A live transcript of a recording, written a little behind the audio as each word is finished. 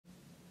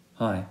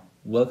Hi,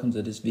 welcome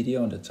to this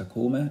video on the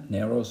Tacoma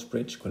Narrows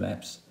bridge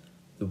collapse,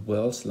 the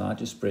world's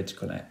largest bridge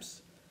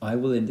collapse. I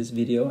will in this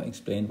video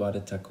explain why the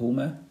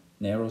Tacoma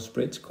Narrows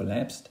bridge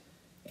collapsed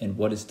and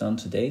what is done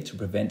today to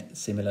prevent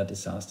similar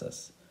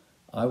disasters.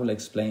 I will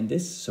explain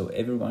this so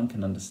everyone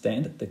can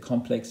understand the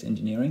complex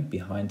engineering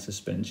behind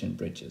suspension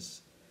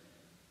bridges.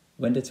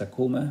 When the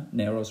Tacoma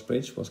Narrows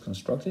bridge was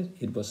constructed,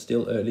 it was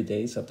still early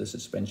days of the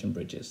suspension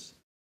bridges.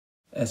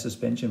 A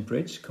suspension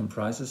bridge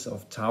comprises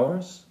of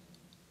towers,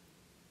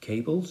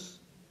 cables,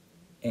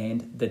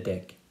 and the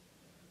deck.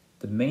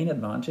 The main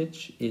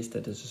advantage is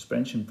that the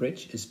suspension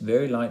bridge is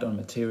very light on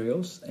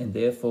materials and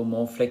therefore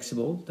more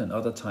flexible than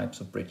other types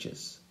of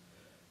bridges.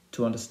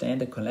 To understand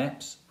the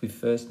collapse, we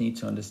first need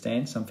to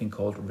understand something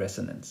called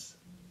resonance.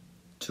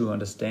 To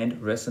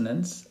understand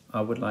resonance, I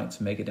would like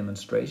to make a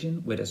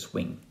demonstration with a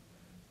swing.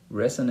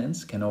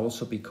 Resonance can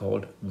also be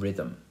called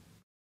rhythm.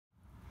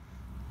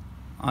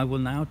 I will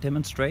now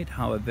demonstrate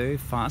how a very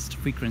fast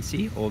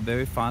frequency or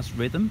very fast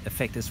rhythm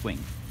affects a swing.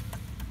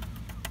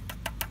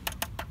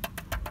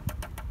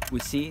 We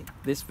see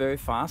this very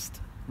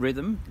fast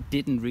rhythm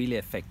didn't really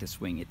affect the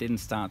swing. It didn't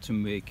start to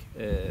make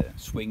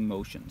swing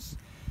motions.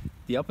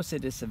 The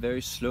opposite is a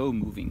very slow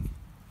moving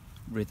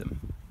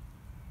rhythm.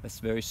 That's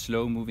very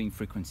slow moving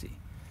frequency.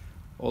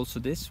 Also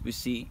we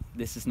see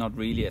this is not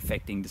really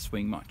affecting the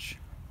swing much.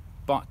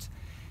 But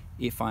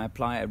if I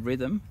apply a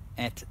rhythm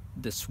at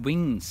the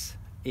swing's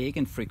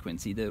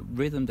eigenfrequency, the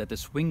rhythm that the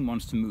swing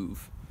wants to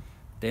move,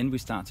 then we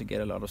start to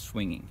get a lot of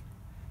swinging.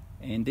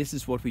 And this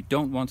is what we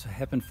don't want to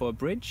happen for a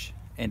bridge.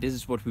 And this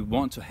is what we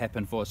want to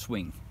happen for a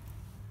swing.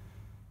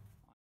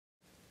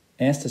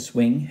 As the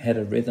swing had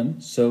a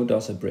rhythm, so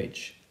does a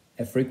bridge.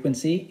 A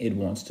frequency it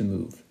wants to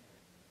move.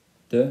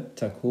 The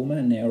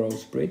Tacoma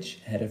Narrows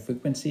bridge had a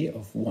frequency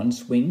of 1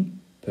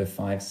 swing per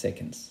 5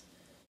 seconds.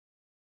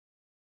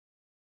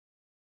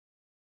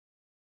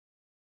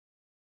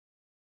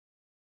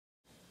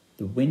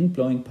 The wind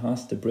blowing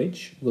past the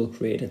bridge will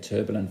create a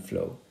turbulent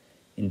flow.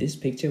 In this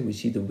picture we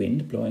see the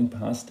wind blowing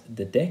past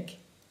the deck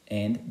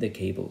and the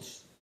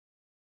cables.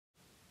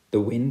 The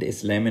wind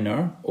is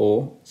laminar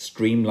or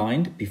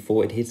streamlined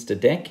before it hits the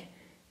deck,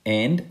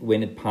 and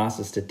when it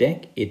passes the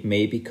deck it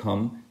may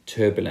become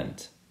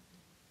turbulent.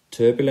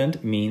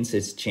 Turbulent means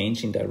it's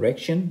changing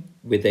direction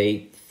with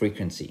a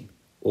frequency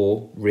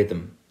or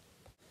rhythm.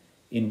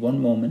 In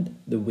one moment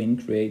the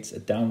wind creates a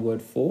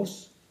downward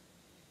force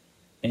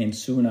and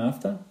soon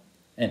after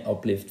an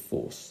uplift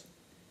force.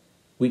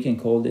 We can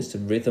call this the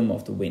rhythm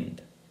of the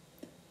wind.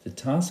 The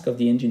task of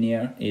the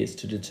engineer is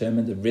to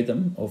determine the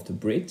rhythm of the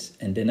bridge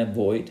and then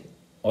avoid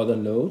other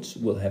loads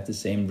will have the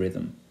same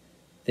rhythm.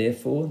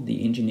 Therefore,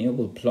 the engineer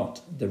will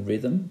plot the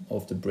rhythm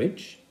of the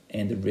bridge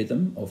and the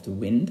rhythm of the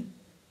wind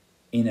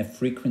in a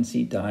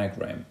frequency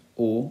diagram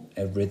or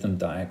a rhythm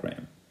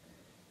diagram.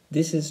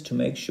 This is to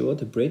make sure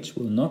the bridge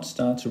will not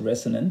start to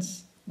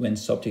resonance when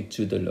subject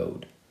to the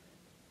load.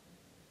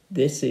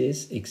 This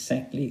is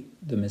exactly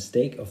the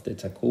mistake of the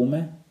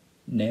Tacoma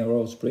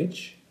Narrows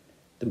bridge.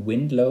 The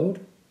wind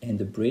load and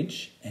the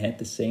bridge had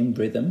the same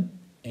rhythm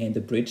and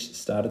the bridge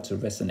started to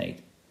resonate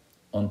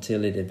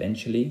until it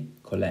eventually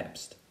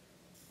collapsed.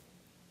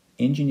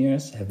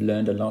 Engineers have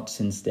learned a lot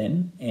since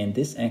then, and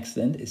this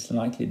accident is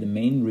likely the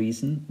main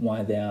reason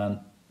why there are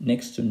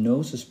next to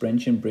no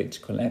suspension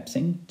bridge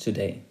collapsing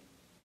today.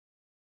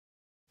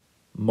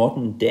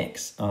 Modern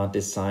decks are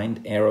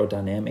designed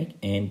aerodynamic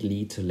and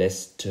lead to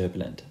less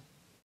turbulent.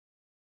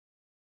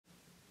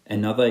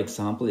 Another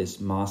example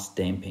is mast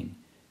damping.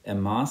 A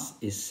mast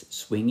is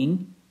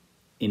swinging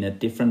in a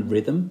different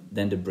rhythm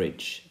than the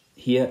bridge,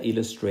 here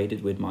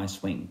illustrated with my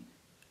swing.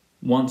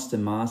 Once the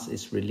mast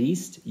is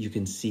released, you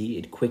can see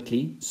it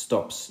quickly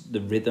stops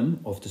the rhythm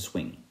of the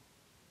swing.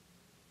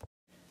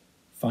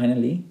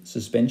 Finally,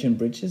 suspension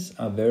bridges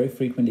are very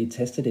frequently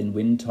tested in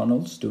wind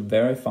tunnels to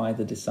verify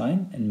the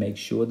design and make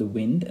sure the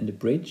wind and the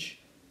bridge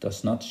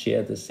does not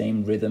share the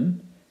same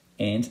rhythm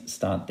and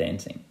start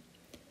dancing.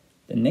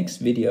 The next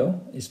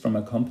video is from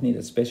a company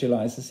that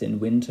specializes in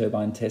wind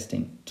turbine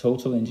testing,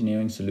 Total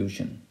Engineering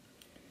Solution.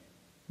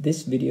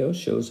 This video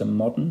shows a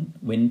modern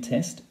wind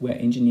test where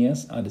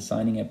engineers are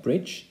designing a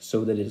bridge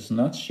so that it does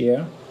not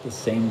share the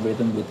same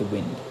rhythm with the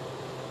wind.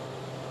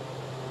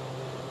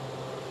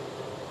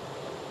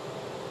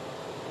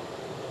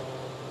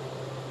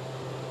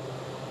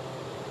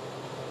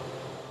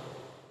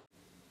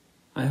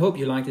 I hope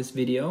you like this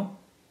video.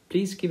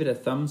 Please give it a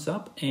thumbs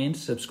up and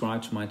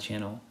subscribe to my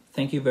channel.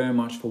 Thank you very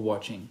much for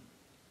watching.